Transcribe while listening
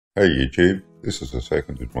Hey YouTube, this is the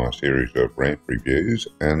second in my series of ramp reviews,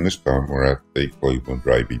 and this time we're at the Cleveland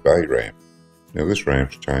Raby Bay ramp. Now this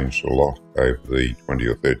ramp's changed a lot over the 20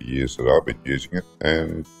 or 30 years that I've been using it,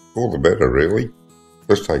 and for the better really.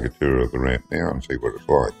 Let's take a tour of the ramp now and see what it's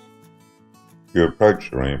like. You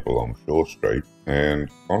approach the ramp along Shore Street, and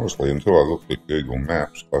honestly until I looked at Google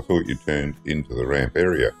Maps I thought you turned into the ramp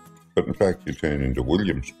area, but in fact you turn into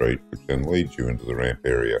William Street, which then leads you into the ramp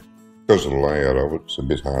area. Because of the layout of it, it's a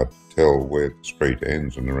bit hard to tell where the street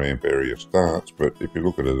ends and the ramp area starts, but if you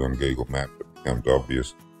look at it on Google Maps it becomes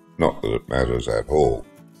obvious, not that it matters at all.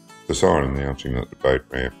 The sign announcing that the boat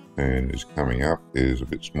ramp turn is coming up is a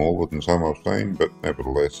bit smaller than some I've seen, but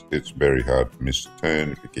nevertheless it's very hard to miss the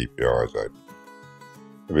turn if you keep your eyes open.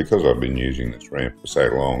 And because I've been using this ramp for so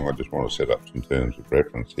long, I just want to set up some terms of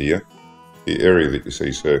reference here. The area that you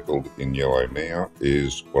see circled in yellow now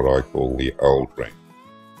is what I call the old ramp.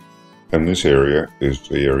 And this area is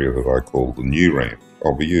the area that I call the new ramp.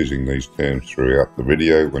 I'll be using these terms throughout the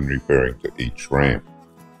video when referring to each ramp.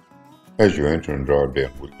 As you enter and drive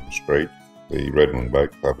down William Street, the Redland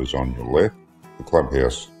Boat Club is on your left. The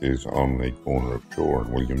clubhouse is on the corner of Shore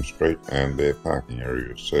and William Street, and their parking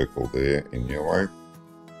area is circled there in yellow.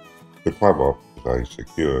 The club offers a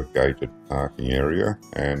secure gated parking area,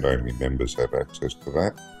 and only members have access to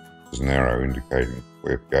that. There's an arrow indicating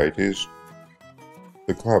where the gate is.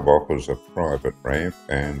 The club offers a private ramp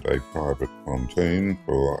and a private pontoon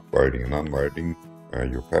for loading and unloading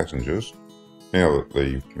your passengers. Now that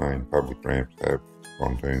the main public ramps have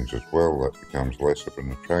pontoons as well, that becomes less of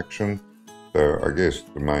an attraction. So I guess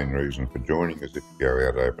the main reason for joining is if you go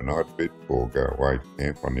out overnight a bit or go away to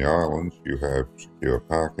camp on the islands, you have secure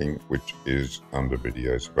parking, which is under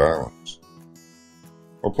video surveillance.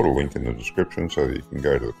 I'll put a link in the description so that you can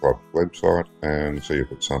go to the club's website and see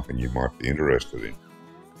if it's something you might be interested in.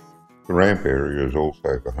 The ramp area is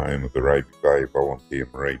also the home of the Raby Bay Volunteer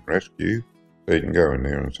Marine Rescue, so you can go in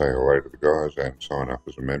there and say hello to the guys and sign up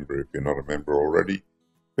as a member if you're not a member already.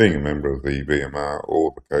 Being a member of the VMR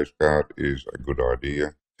or the Coast Guard is a good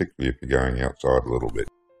idea, particularly if you're going outside a little bit.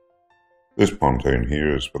 This pontoon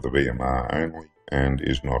here is for the VMR only and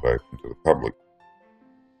is not open to the public.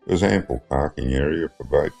 There's ample parking area for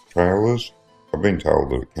boat trailers. I've been told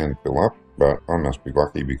that it can fill up, but I must be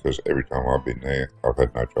lucky because every time I've been there I've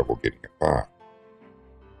had no trouble getting it parked.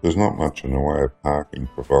 There's not much in the way of parking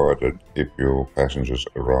provided if your passengers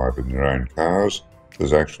arrive in their own cars.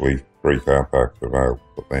 There's actually 3 car parks available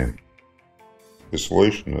for them. The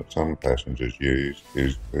solution that some passengers use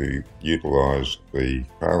is to utilise the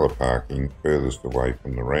trailer parking furthest away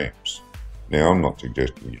from the ramps. Now I'm not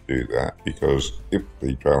suggesting you do that, because if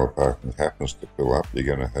the trailer parking happens to fill up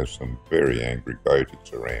you're going to have some very angry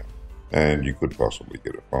boaties around and you could possibly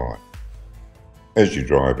get a fine. As you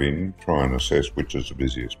drive in, try and assess which is the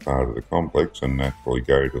busiest part of the complex and naturally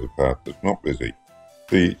go to the part that's not busy.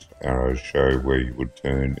 These arrows show where you would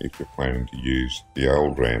turn if you're planning to use the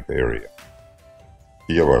old ramp area.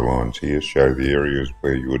 The yellow lines here show the areas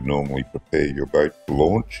where you would normally prepare your boat to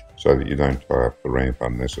launch so that you don't tie up the ramp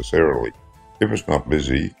unnecessarily. If it's not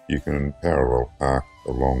busy, you can parallel park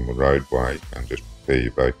along the roadway and just prepare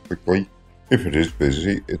your boat quickly. If it is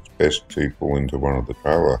busy, it's best to pull into one of the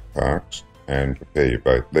trailer parks and prepare your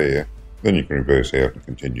boat there, then you can reverse out and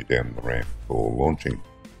continue down the ramp for launching.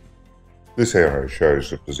 This arrow shows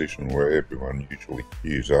the position where everyone usually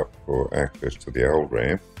queues up for access to the old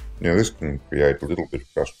ramp. Now this can create a little bit of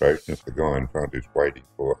frustration if the guy in front is waiting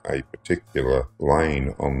for a particular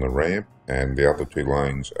lane on the ramp and the other 2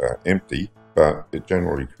 lanes are empty, but it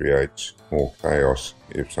generally creates more chaos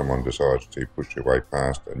if someone decides to push their way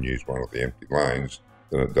past and use one of the empty lanes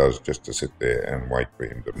than it does just to sit there and wait for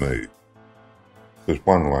him to move. There's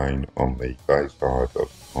 1 lane on the bay side of the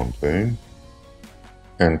pontoon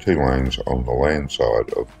and 2 lanes on the land side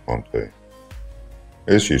of the pontoon.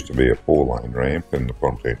 This used to be a 4-lane ramp and the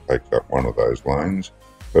pontoon takes up one of those lanes,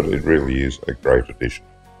 but it really is a great addition.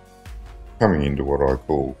 Coming into what I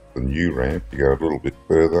call the new ramp, you go a little bit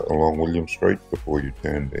further along William Street before you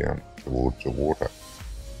turn down towards the water.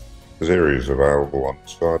 There's areas available on the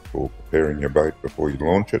side for preparing your boat before you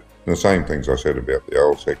launch it, and the same things I said about the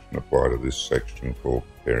old section apply to this section for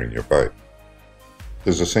preparing your boat.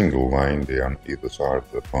 There's a single lane down either side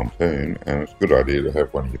of the pontoon, and it's a good idea to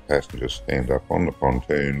have one of your passengers stand up on the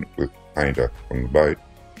pontoon with painter from the boat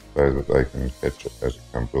so that they can catch it as it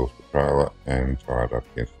comes off the trailer and tie it up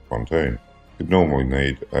against the pontoon. You'd normally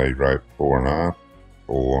need a rope fore and aft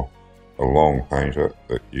or a long painter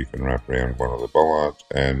that you can wrap around one of the bollards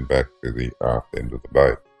and back to the aft end of the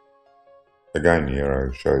boat. Again, the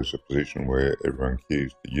arrow shows the position where everyone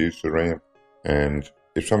queues to use the ramp, and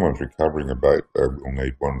If someone's recovering a boat, they will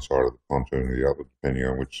need one side of the pontoon or the other, depending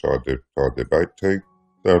on which side they've tied their boat to,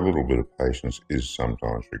 so a little bit of patience is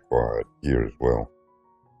sometimes required here as well.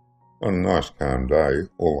 On a nice calm day,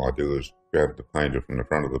 all I do is grab the painter from the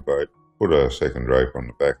front of the boat, put a second rope on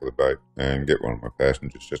the back of the boat, and get one of my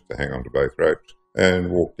passengers just to hang on to both ropes,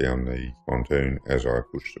 and walk down the pontoon as I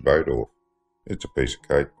push the boat off. It's a piece of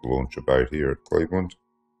cake to launch a boat here at Cleveland.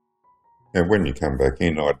 And when you come back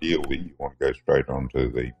in, ideally, you want to go straight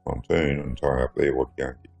onto the pontoon and tie up there what you're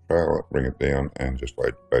going to get your trailer, bring it down, and just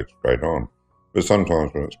load the boat straight on. But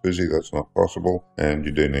sometimes when it's busy, that's not possible, and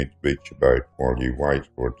you do need to beach your boat while you wait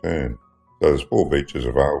for a turn. So there's 4 beaches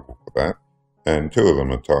available for that, and 2 of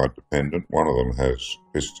them are tide dependent. One of them has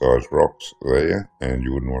fist-sized rocks there, and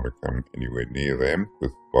you wouldn't want to come anywhere near them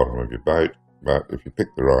with the bottom of your boat. But if you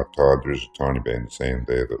pick the right tide, there is a tiny band of sand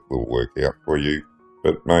there that will work out for you.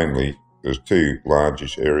 But mainly, there's 2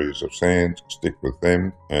 largish areas of sand. Stick with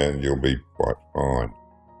them, and you'll be quite fine.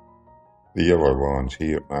 The yellow lines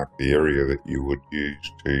here mark the area that you would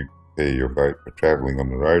use to prepare your boat for travelling on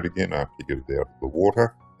the road again after you get it out of the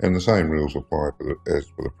water, and the same rules apply as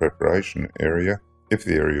for the preparation area. If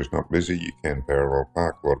the area is not busy, you can parallel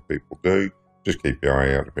park. A lot of people do. Just keep your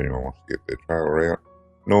eye out if anyone wants to get their trailer out.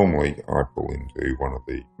 Normally, I pull into one of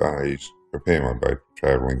the bays, prepare my boat for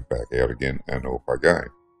travelling, back out again, and off I go.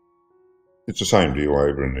 It's the same deal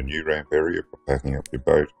over in the new ramp area for packing up your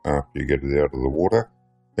boat after you get it out of the water.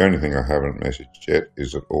 The only thing I haven't messaged yet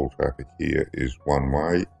is that all traffic here is one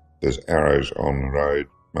way. There's arrows on the road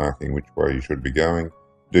marking which way you should be going.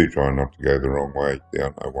 Do try not to go the wrong way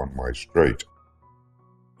down a one-way street.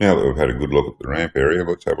 Now that we've had a good look at the ramp area,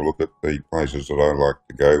 let's have a look at the places that I like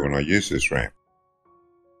to go when I use this ramp.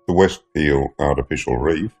 The West Peel Artificial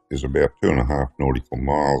Reef is about 2.5 nautical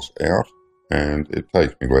miles out, and it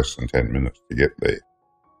takes me less than 10 minutes to get there.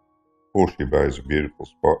 Horseshoe Bay is a beautiful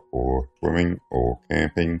spot for swimming or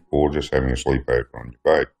camping or just having a sleepover on your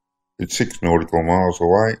boat. It's 6 nautical miles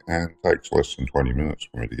away and takes less than 20 minutes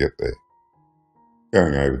for me to get there.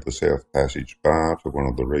 Going over the South Passage Bar to one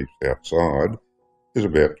of the reefs outside is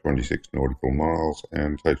about 26 nautical miles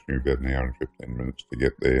and takes me about an hour and 15 minutes to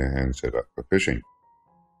get there and set up for fishing.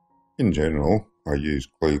 In general, I use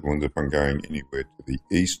Cleveland if I'm going anywhere to the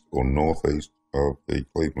east or northeast of the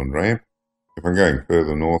Cleveland ramp. If I'm going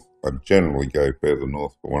further north, I generally go further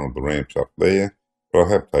north for one of the ramps up there, but I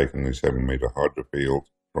have taken the 7-metre hydrofield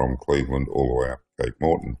from Cleveland all the way up to Cape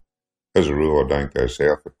Morton. As a rule, I don't go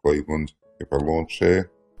south of Cleveland if I launch there,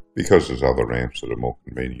 because there's other ramps that are more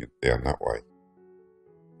convenient down that way.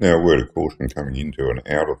 Now, a word of caution coming into and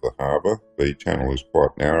out of the harbour. The channel is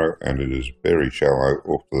quite narrow and it is very shallow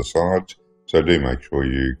off to the sides, so do make sure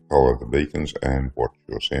you follow the beacons and watch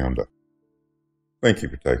your sounder. Thank you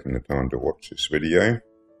for taking the time to watch this video.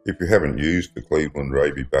 If you haven't used the Cleveland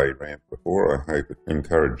Raby Bay ramp before, I hope it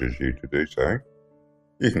encourages you to do so.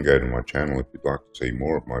 You can go to my channel if you'd like to see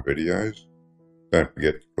more of my videos. Don't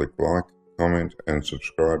forget to click like, comment and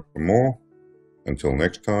subscribe for more. Until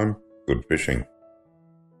next time, good fishing.